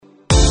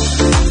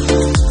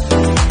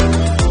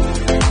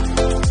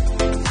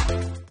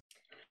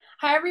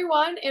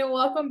everyone, and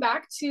welcome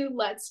back to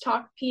Let's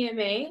Talk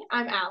PMA.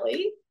 I'm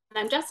Allie. And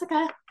I'm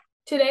Jessica.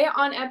 Today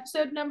on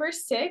episode number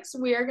 6,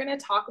 we are going to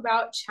talk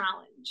about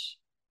challenge.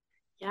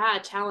 Yeah,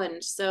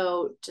 challenge.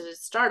 So to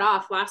start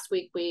off, last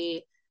week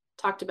we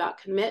talked about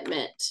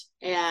commitment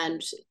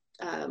and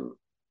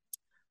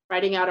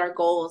writing out our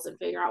goals and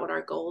figuring out what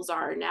our goals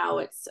are. Now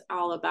it's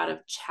all about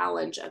a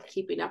challenge of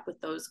keeping up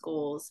with those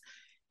goals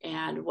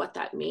and what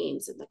that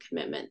means and the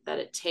commitment that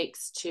it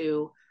takes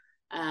to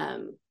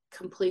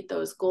complete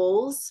those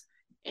goals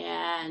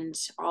and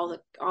all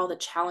the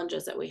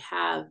challenges that we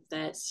have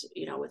that,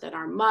 within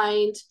our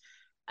mind,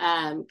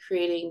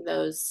 creating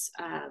those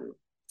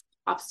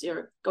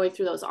going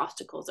through those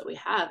obstacles that we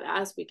have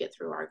as we get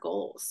through our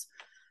goals.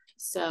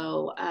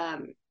 So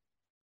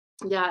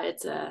yeah,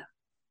 it's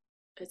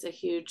a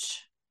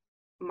huge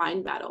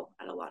mind battle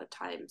at a lot of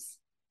times.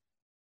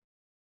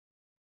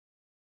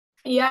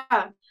 Yeah.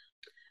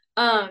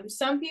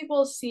 Some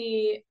people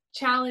see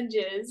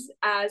challenges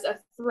as a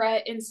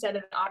threat instead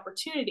of an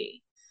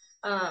opportunity.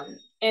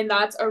 And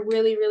that's a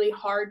really, really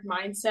hard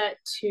mindset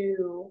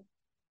to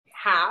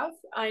have.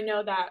 I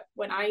know that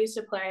when I used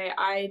to play,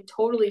 I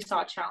totally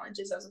saw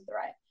challenges as a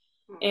threat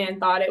and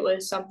thought it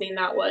was something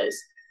that was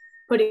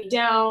putting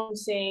down,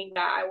 saying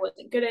that I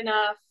wasn't good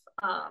enough,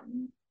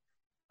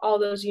 all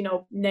those,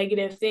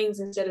 negative things,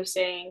 instead of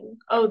saying,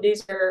 oh,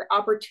 these are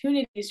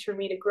opportunities for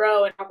me to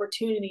grow and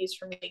opportunities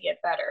for me to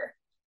get better.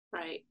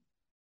 Right.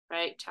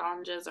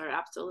 Challenges are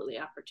absolutely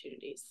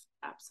opportunities.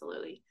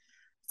 Absolutely.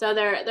 So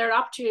they're an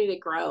opportunity to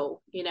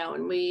grow,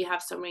 and we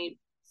have so many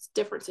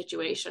different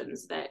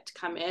situations that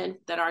come in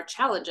that are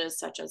challenges,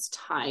 such as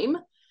time,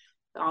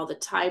 all the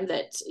time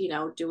that,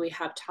 do we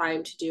have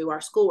time to do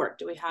our schoolwork?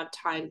 Do we have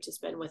time to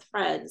spend with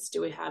friends?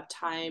 Do we have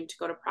time to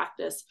go to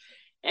practice?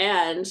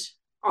 And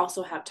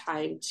also have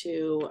time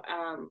to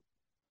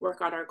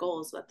work on our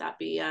goals, let that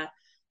be a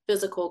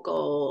physical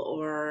goal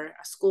or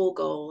a school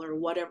goal or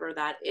whatever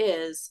that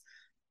is.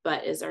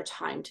 But is there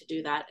time to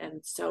do that? And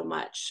so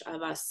much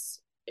of us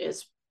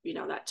is,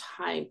 that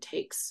time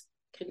takes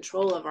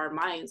control of our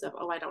minds of,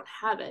 oh, I don't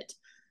have it.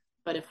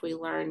 But if we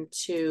learn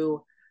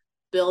to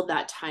build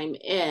that time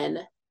in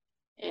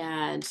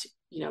and,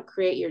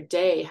 create your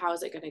day, how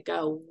is it going to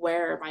go?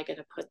 Where am I going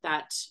to put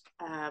that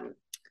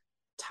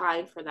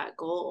time for that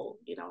goal?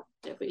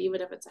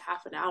 Even if it's a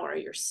half an hour,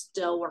 you're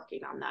still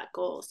working on that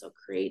goal. So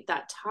create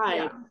that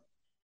time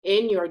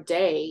in your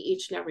day,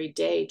 each and every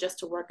day, just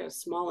to work a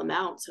small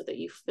amount so that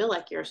you feel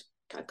like you're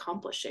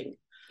accomplishing,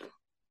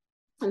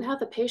 and have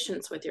the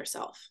patience with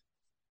yourself,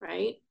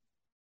 right?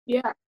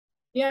 Yeah.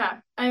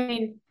 I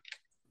mean,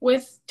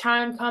 with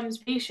time comes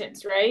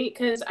patience, right?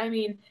 Because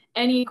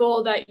any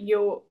goal that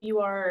you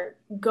are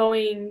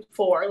going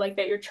for, like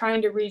that you're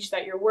trying to reach,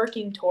 that you're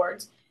working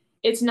towards,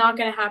 it's not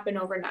going to happen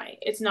overnight.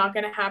 It's not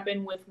going to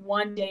happen with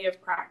one day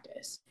of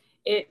practice.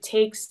 It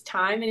takes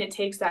time and it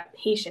takes that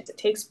patience. It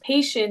takes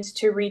patience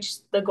to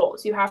reach the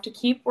goals. You have to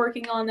keep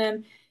working on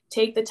them,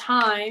 take the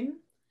time,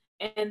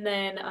 and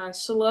then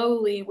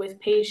slowly, with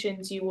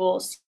patience, you will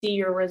see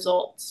your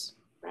results.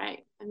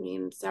 Right.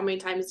 So many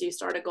times do you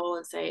start a goal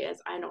and say,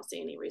 I don't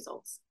see any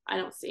results. I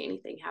don't see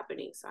anything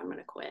happening, so I'm going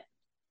to quit.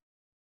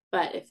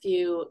 But if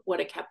you would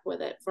have kept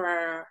with it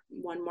for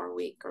one more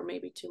week or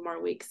maybe 2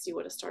 more weeks, you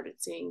would have started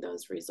seeing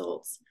those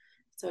results.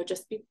 So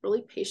just be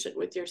really patient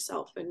with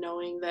yourself and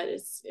knowing that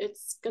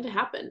it's going to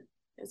happen.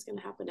 It's going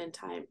to happen in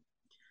time.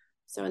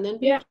 So, and then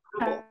be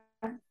accountable.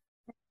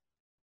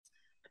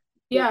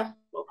 Yeah.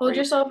 Hold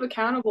yourself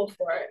accountable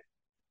for it.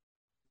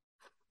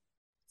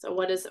 So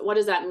what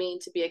does that mean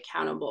to be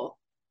accountable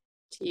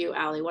to you,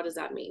 Allie? What does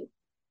that mean?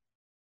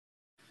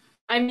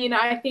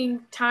 I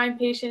think time,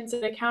 patience,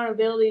 and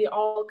accountability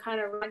all kind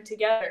of run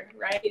together,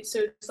 right? So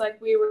it's like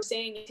we were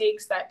saying, it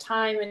takes that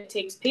time and it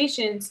takes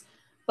patience.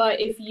 But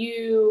if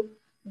you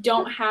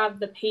don't have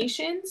the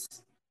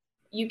patience,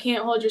 you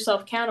can't hold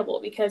yourself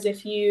accountable, because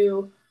if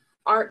you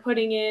aren't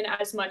putting in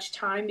as much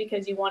time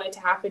because you want it to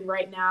happen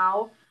right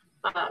now,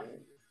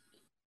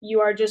 you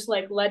are just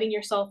like letting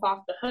yourself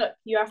off the hook.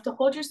 You have to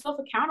hold yourself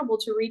accountable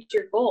to reach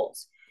your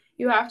goals.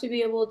 You have to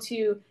be able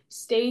to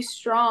stay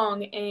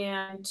strong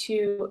and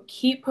to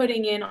keep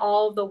putting in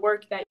all the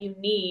work that you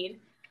need,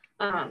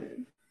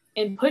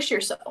 and push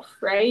yourself,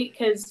 right?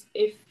 Because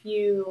if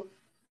you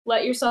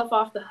let yourself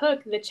off the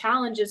hook, the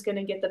challenge is going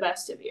to get the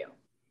best of you,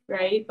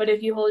 right? But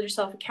if you hold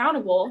yourself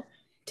accountable,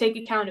 take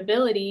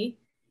accountability,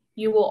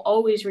 you will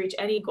always reach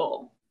any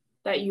goal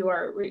that you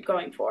are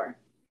going for.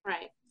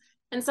 Right.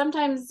 And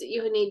sometimes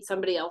you need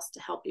somebody else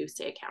to help you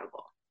stay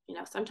accountable.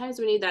 Sometimes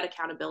we need that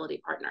accountability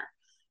partner,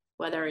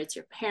 whether it's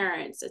your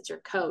parents, it's your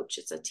coach,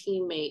 it's a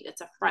teammate,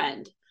 it's a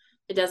friend,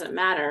 it doesn't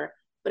matter.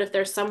 But if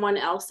there's someone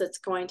else that's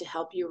going to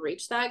help you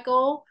reach that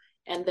goal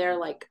and they're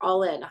like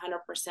all in 100%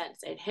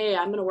 saying, hey,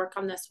 I'm going to work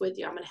on this with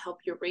you, I'm going to help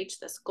you reach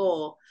this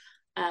goal,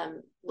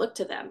 look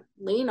to them,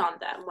 lean on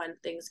them when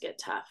things get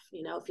tough.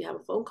 If you have a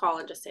phone call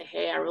and just say,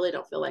 hey, I really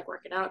don't feel like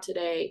working out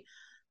today,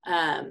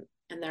 and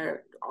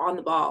they're on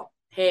the ball,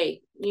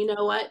 hey, you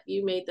know what?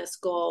 You made this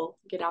goal.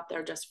 Get out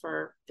there just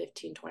for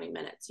 15, 20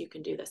 minutes. You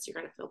can do this. You're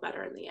going to feel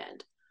better in the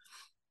end.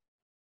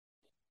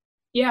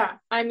 Yeah,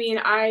 I mean,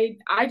 I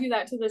do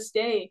that to this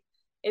day.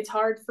 It's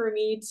hard for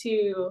me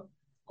to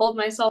hold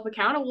myself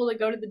accountable to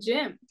go to the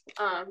gym.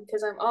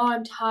 Because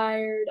I'm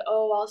tired.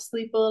 Oh, I'll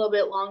sleep a little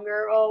bit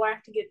longer. Oh, I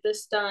have to get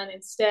this done.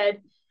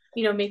 Instead,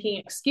 making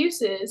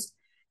excuses.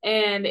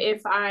 And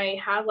if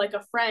I have like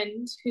a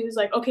friend who's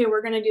like, okay,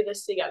 we're gonna do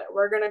this together.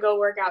 We're gonna go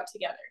work out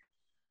together.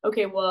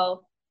 Okay,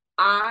 well,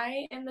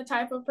 I am the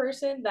type of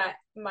person that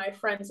my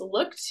friends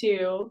look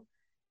to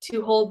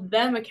hold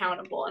them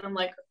accountable. And I'm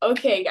like,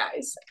 okay,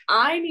 guys,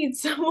 I need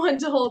someone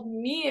to hold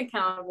me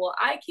accountable.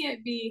 I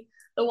can't be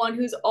the one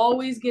who's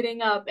always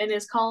getting up and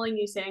is calling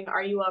you saying,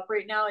 are you up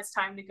right now? It's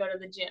time to go to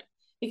the gym.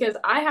 Because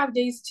I have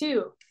days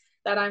too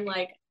that I'm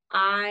like,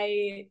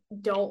 I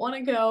don't want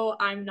to go.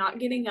 I'm not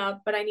getting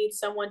up, but I need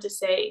someone to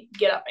say,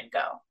 get up and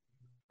go.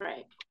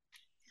 Right.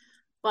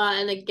 Well,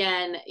 and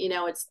again,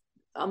 it's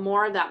a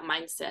more of that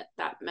mindset,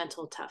 that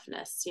mental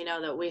toughness,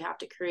 that we have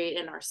to create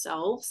in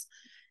ourselves,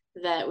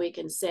 that we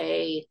can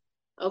say,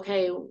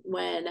 okay,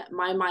 when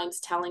my mind's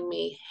telling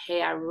me,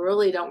 hey, I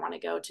really don't want to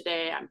go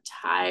today, I'm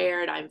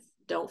tired, I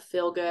don't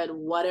feel good,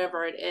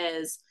 whatever it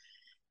is,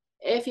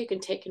 if you can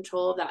take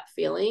control of that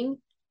feeling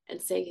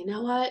and say, you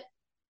know what,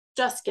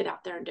 just get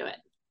out there and do it,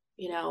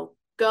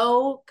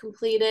 go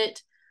complete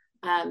it.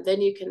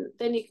 Then you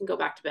can go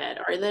back to bed,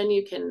 or then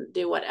you can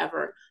do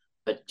whatever,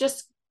 but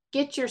just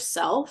get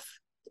yourself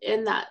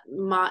in that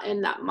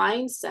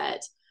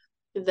mindset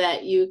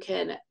that you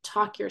can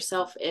talk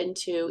yourself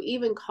into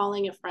even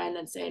calling a friend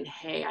and saying,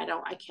 hey,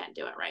 I can't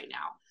do it right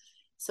now,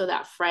 so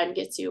that friend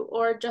gets you,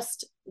 or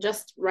just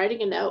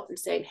writing a note and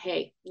saying,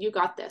 hey, you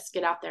got this,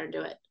 get out there and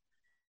do it.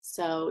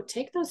 So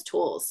take those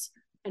tools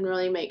and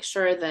really make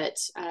sure that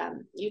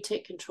you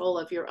take control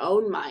of your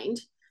own mind,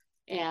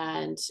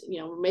 and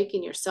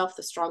making yourself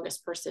the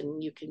strongest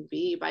person you can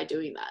be by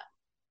doing that.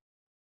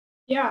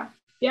 Yeah.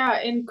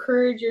 Yeah.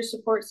 Encourage your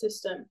support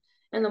system.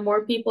 And the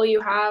more people you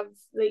have,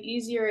 the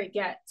easier it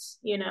gets.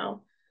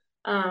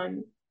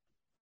 Um,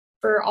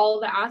 for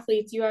all the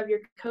athletes, you have your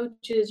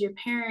coaches, your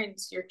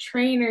parents, your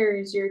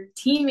trainers, your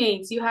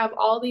teammates. You have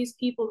all these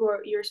people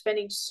you're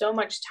spending so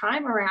much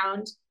time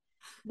around,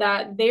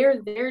 that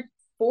they're there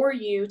for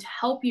you to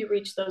help you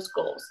reach those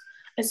goals,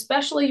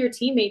 especially your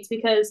teammates,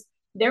 because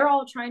they're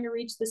all trying to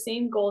reach the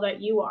same goal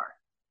that you are.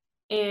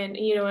 And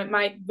it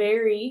might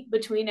vary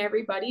between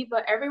everybody,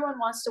 but everyone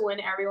wants to win,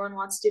 everyone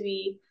wants to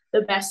be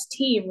the best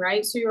team,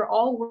 right? So you're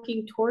all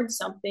working towards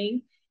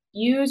something.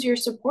 Use your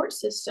support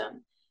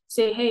system.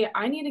 Say, hey,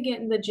 I need to get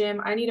in the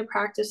gym, I need to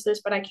practice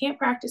this, but I can't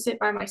practice it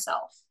by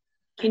myself.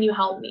 Can you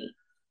help me?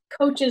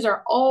 Coaches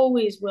are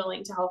always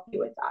willing to help you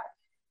with that.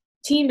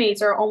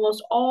 Teammates are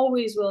almost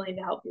always willing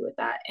to help you with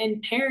that.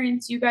 And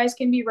parents, you guys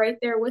can be right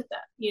there with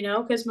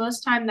them, because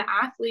most time the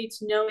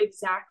athletes know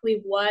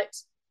exactly what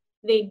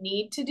they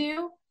need to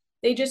do.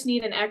 They just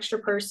need an extra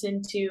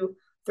person to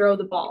throw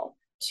the ball,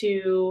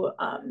 to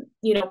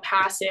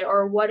pass it,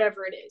 or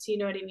whatever it is. You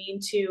know what I mean?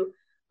 To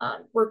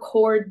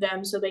record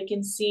them so they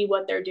can see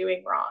what they're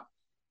doing wrong.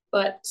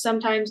 But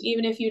sometimes,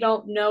 even if you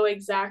don't know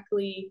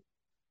exactly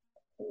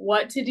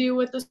what to do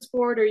with the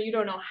sport, or you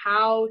don't know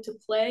how to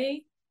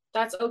play,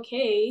 that's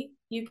okay.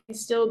 You can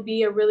still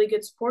be a really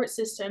good support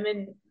system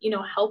and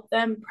help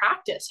them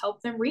practice,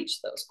 help them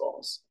reach those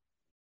goals.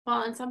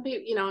 Well, and some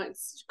people,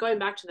 it's going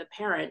back to the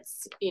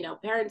parents.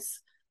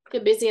 Parents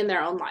get busy in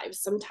their own lives.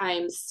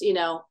 Sometimes,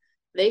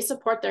 they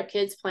support their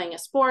kids playing a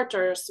sport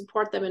or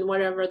support them in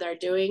whatever they're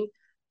doing,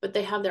 but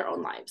they have their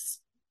own lives,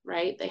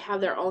 right? They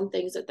have their own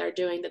things that they're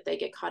doing that they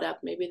get caught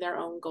up, maybe their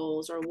own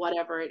goals or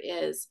whatever it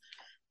is,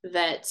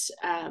 that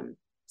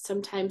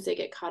sometimes they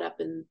get caught up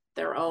in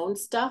their own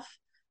stuff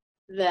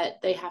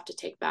that they have to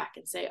take back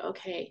and say,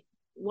 okay,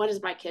 what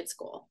is my kid's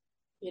goal?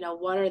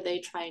 What are they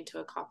trying to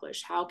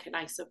accomplish? How can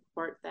I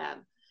support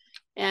them?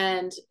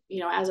 And,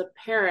 as a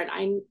parent,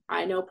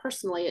 I know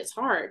personally it's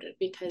hard,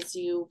 because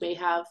you may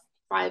have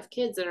 5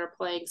 kids that are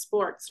playing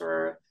sports,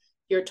 or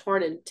you're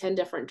torn in 10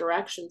 different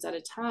directions at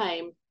a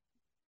time.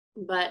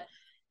 But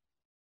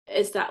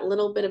it's that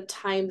little bit of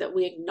time that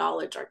we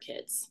acknowledge our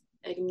kids,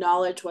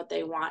 acknowledge what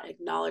they want,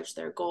 acknowledge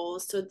their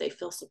goals, so that they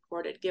feel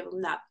supported, give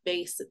them that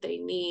base that they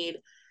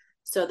need,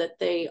 so that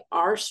they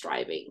are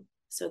striving,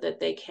 so that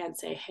they can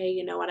say, hey,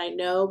 you know what, I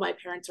know my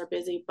parents are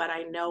busy, but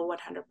I know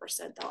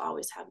 100% they'll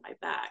always have my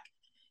back.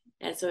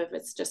 And so if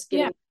it's just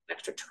getting an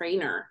extra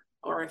trainer,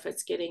 or if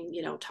it's getting,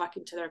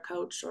 talking to their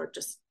coach, or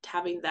just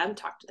having them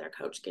talk to their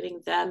coach,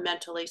 getting them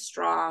mentally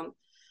strong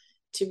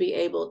to be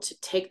able to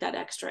take that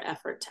extra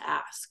effort to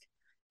ask,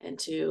 and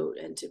to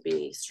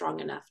be strong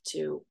enough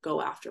to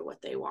go after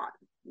what they want,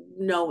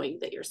 knowing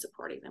that you're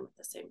supporting them at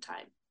the same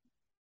time.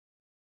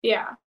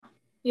 Yeah.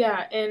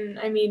 Yeah. And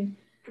I mean,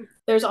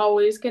 there's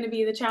always going to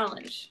be the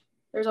challenge.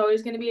 There's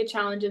always going to be a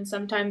challenge. And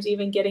sometimes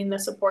even getting the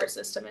support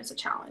system is a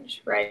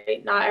challenge,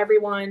 right? Not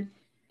everyone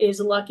is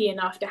lucky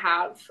enough to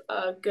have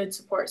a good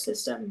support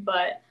system,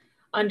 but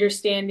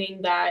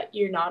understanding that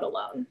you're not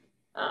alone.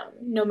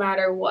 No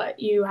matter what,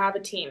 you have a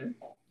team,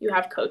 you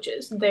have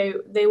coaches.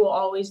 They will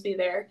always be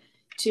there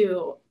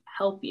to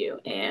help you,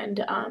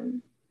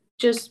 and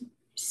just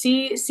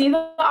see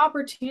the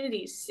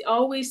opportunities.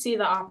 Always see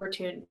the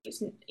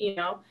opportunities.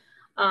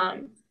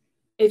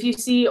 If you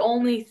see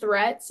only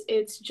threats,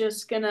 it's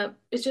just gonna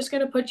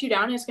put you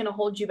down. It's gonna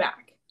hold you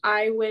back.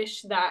 I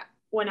wish that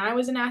when I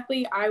was an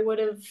athlete, I would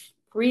have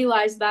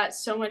realized that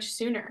so much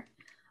sooner.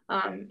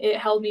 It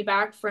held me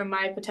back from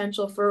my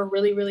potential for a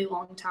really, really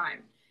long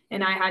time,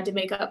 and I had to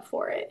make up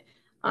for it.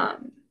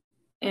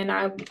 And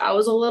I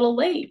was a little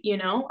late,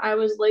 I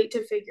was late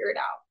to figure it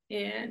out.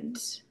 And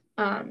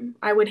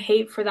I would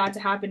hate for that to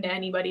happen to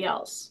anybody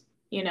else,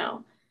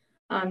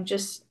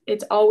 just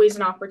it's always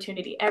an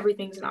opportunity.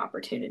 Everything's an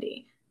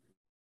opportunity.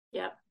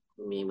 Yep.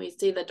 I mean, we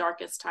see the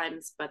darkest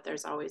times, but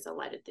there's always a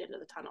light at the end of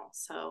the tunnel.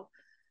 So,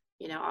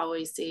 I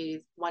always see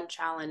one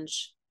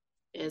challenge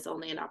is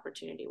only an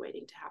opportunity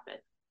waiting to happen.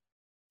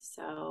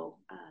 So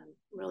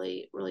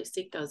really, really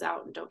seek those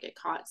out and don't get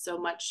caught so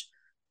much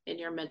in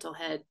your mental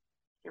head,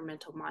 your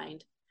mental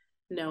mind,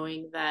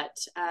 knowing that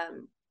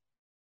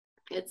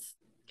it's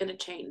going to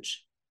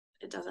change.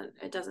 It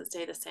doesn't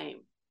stay the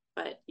same,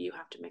 but you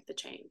have to make the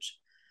change.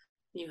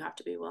 You have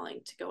to be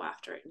willing to go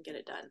after it and get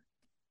it done.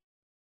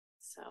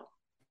 So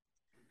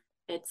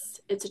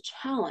it's a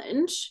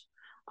challenge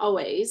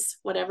always,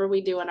 whatever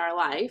we do in our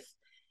life.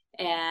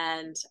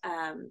 And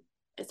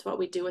it's what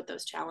we do with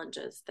those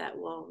challenges that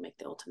will make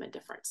the ultimate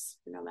difference,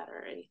 no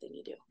matter anything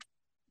you do.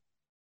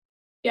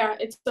 Yeah,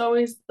 it's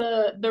always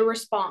the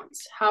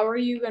response. How are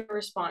you going to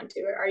respond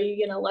to it? Are you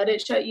going to let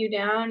it shut you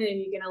down and are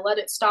you going to let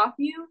it stop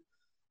you?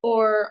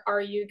 Or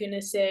are you going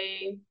to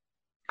say,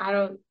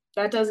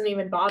 that doesn't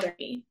even bother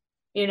me.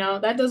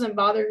 That doesn't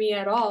bother me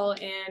at all.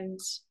 And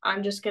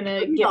I'm just going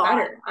to get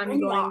better. I'm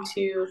going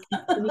to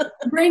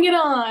bring it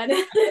on.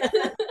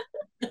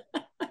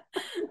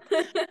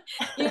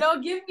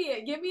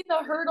 Give me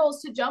the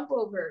hurdles to jump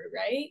over,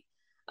 right?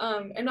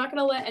 I'm not going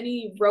to let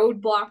any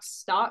roadblocks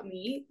stop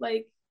me.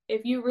 Like,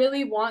 if you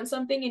really want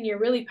something and you're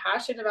really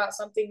passionate about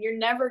something, you're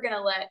never going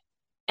to let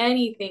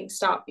anything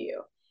stop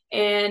you.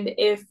 And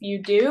if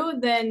you do,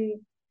 then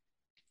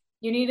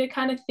you need to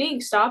kind of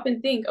stop and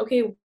think,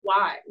 okay,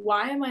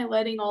 why am I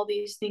letting all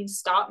these things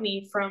stop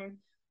me from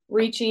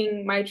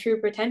reaching my true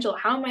potential?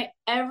 How am I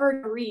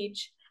ever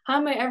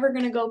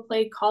going to go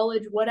play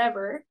college,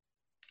 whatever,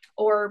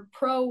 or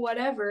pro,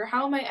 whatever?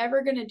 How am I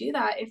ever going to do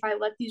that if I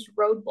let these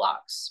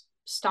roadblocks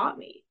stop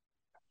me?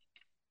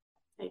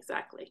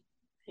 Exactly.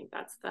 I think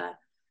that's the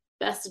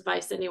best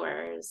advice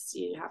anywhere, is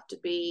you have to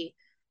be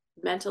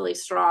mentally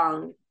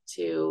strong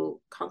to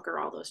conquer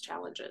all those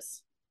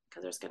challenges,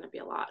 because there's going to be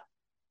a lot,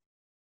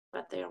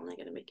 but they're only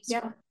going to make you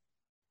stronger.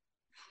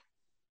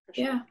 For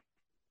sure. Yeah,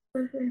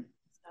 for sure.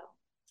 So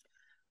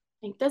I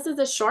think this is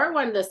a short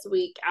one this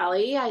week,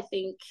 Allie. I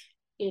think,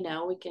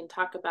 we can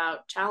talk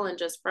about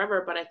challenges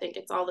forever, but I think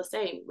it's all the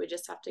same. We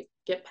just have to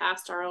get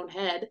past our own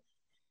head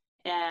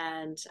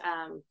and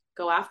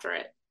go after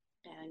it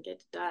and get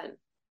it done.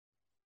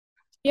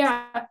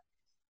 Yeah.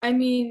 I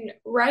mean,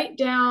 write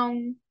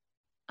down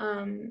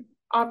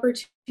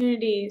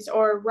opportunities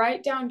or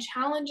write down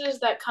challenges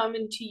that come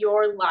into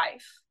your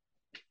life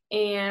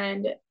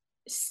and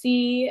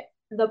see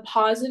the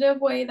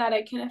positive way that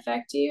it can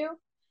affect you,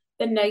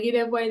 the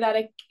negative way that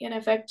it can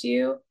affect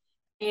you.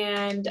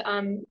 And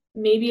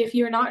maybe if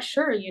you're not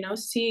sure,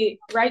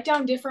 write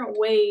down different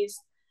ways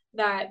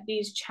that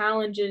these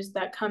challenges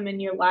that come in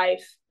your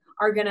life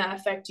are going to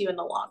affect you in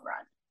the long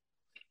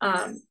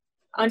run.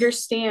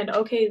 Understand,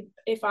 okay,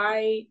 if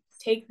I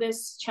take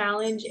this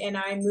challenge and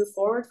I move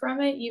forward from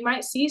it, you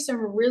might see some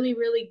really,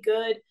 really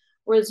good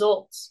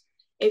results.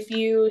 If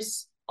you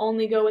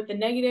only go with the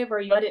negative or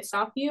you let it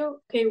stop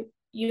you, okay,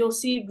 you'll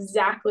see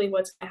exactly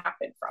what's going to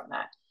happen from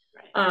that.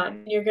 Right.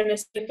 You're going to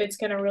see if it's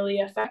going to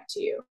really affect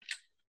you.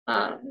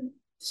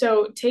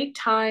 So take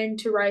time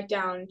to write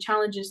down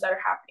challenges that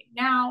are happening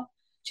now,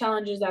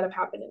 challenges that have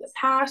happened in the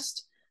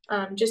past,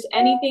 just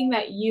anything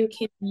that you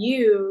can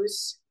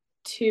use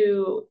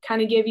to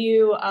kind of give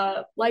you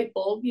a light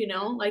bulb, you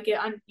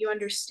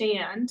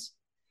understand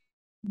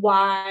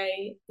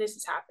why this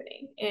is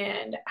happening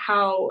and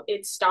how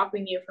it's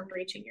stopping you from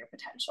reaching your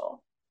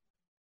potential.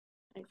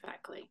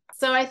 Exactly.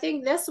 So I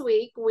think this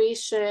week we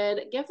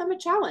should give them a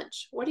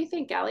challenge. What do you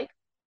think, Allie?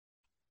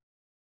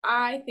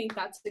 I think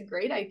that's a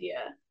great idea.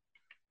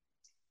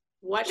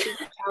 What should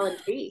the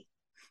challenge be?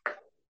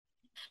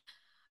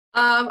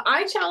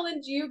 I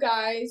challenge you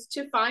guys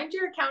to find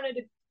your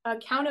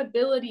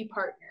accountability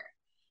partner.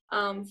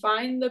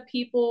 Find the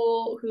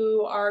people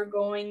who are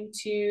going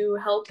to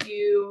help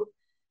you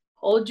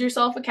hold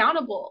yourself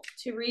accountable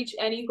to reach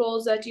any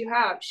goals that you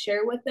have.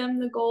 Share with them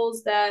the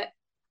goals that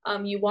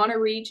you want to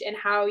reach and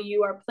how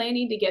you are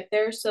planning to get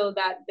there, so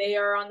that they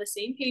are on the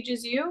same page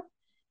as you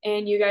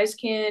and you guys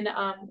can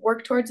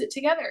work towards it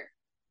together.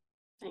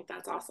 I think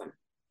that's awesome.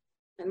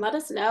 And let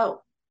us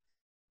know.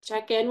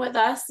 Check in with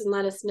us and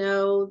let us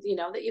know,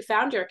 that you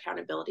found your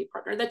accountability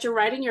partner, that you're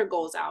writing your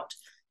goals out.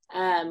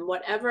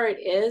 Whatever it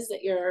is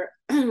that you're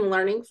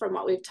learning from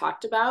what we've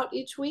talked about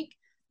each week,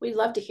 we'd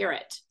love to hear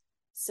it.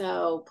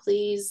 So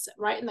please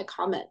write in the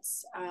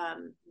comments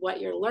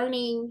what you're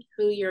learning,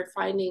 who you're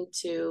finding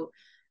to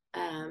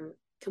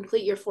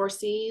complete your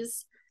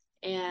 4Cs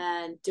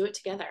and do it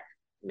together.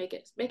 Make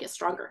it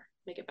stronger,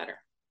 make it better.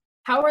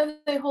 How are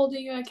they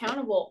holding you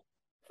accountable?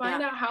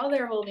 Find out how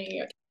they're holding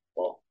you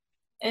accountable.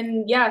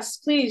 And yes,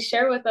 please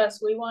share with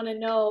us. We want to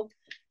know.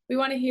 We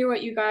want to hear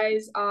what you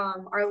guys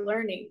are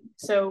learning,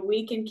 so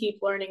we can keep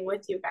learning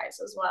with you guys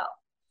as well.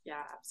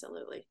 Yeah,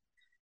 absolutely.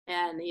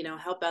 And, you know,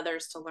 help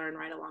others to learn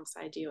right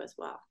alongside you as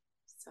well.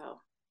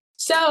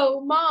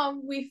 So,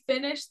 Mom, we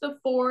finished the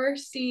 4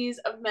 C's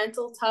of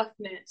mental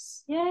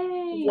toughness.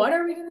 Yay. What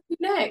are we going to do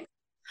next?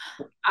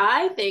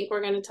 I think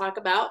we're going to talk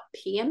about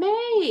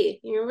PMA.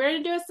 You're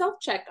going to do a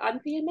self-check on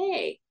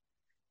PMA.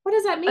 What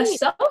does that mean? A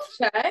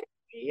self-check?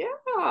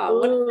 Yeah.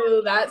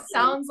 Ooh, that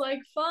sounds like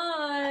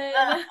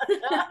fun.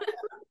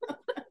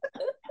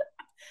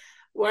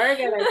 We're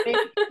going to make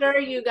sure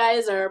you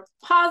guys are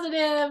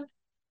positive,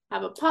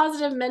 have a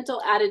positive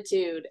mental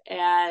attitude,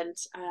 and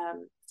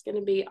it's going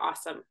to be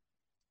awesome.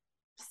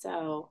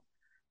 So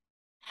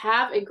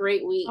have a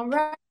great week. All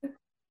right.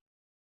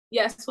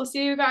 Yes, we'll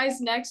see you guys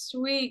next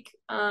week.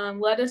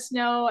 Let us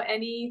know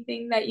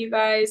anything that you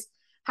guys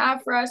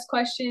have for us,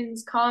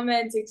 questions,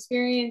 comments,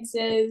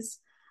 experiences.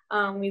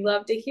 We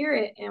love to hear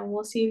it, and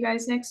we'll see you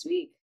guys next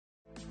week.